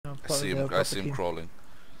I see him crawling.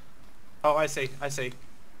 Oh, I see. I see.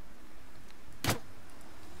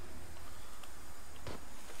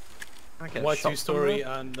 Okay, White two-story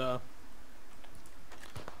and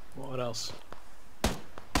what else?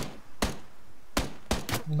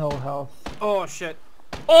 No health. Oh shit!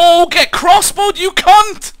 Oh, get crossbowed, you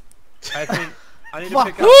cunt! I think I need to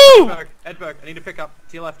pick up. Woo! Edberg, I need to pick up.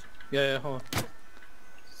 To your left. Yeah, hold on.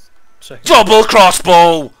 Check. Double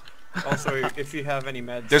crossbow! Also, if you have any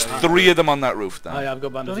meds. There's 3 of them on that roof, Dan. Oh, yeah, I've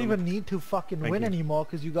got bandages. Don't even need to fucking Thank win you. anymore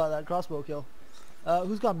because you got that crossbow kill.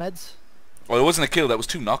 Who's got meds? Well, it wasn't a kill, that was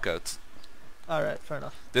 2 knockouts. Alright, fair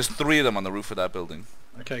enough. There's 3 of them on the roof of that building.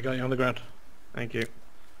 Okay, got you on the ground. Thank you.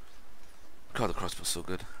 God, the crossbow's so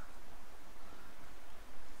good.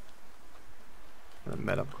 I'm gonna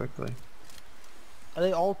med up quickly. Are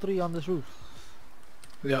they all 3 on this roof?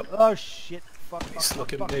 Yep. Oh shit. Fuck, He's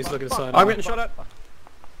looking fuck, inside. fuck, I'm getting shot at.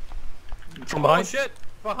 From Oh behind? shit!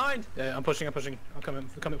 Behind! Yeah, I'm pushing. I'm coming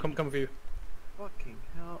for you. Fucking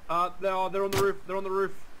hell. They're on the roof. They're on the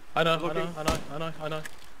roof. I know.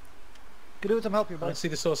 Could do with some help here, I buddy. don't see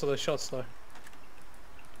the source of those shots though.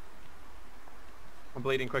 I'm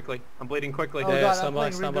bleeding quickly. I'm bleeding quickly. Oh Yeah, god, stand I'm by,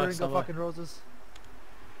 playing stand by, Ringo stand by. fucking roses.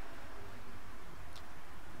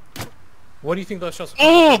 What do you think those shots?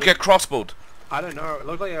 Oh, get crossbowed! I don't know. It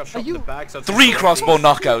looked like I got shot in the back. So 3 crossbow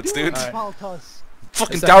knockouts, dude. Alright.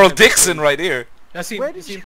 Fucking Is that Daryl him? Dixon right here. I see. Where You did see. you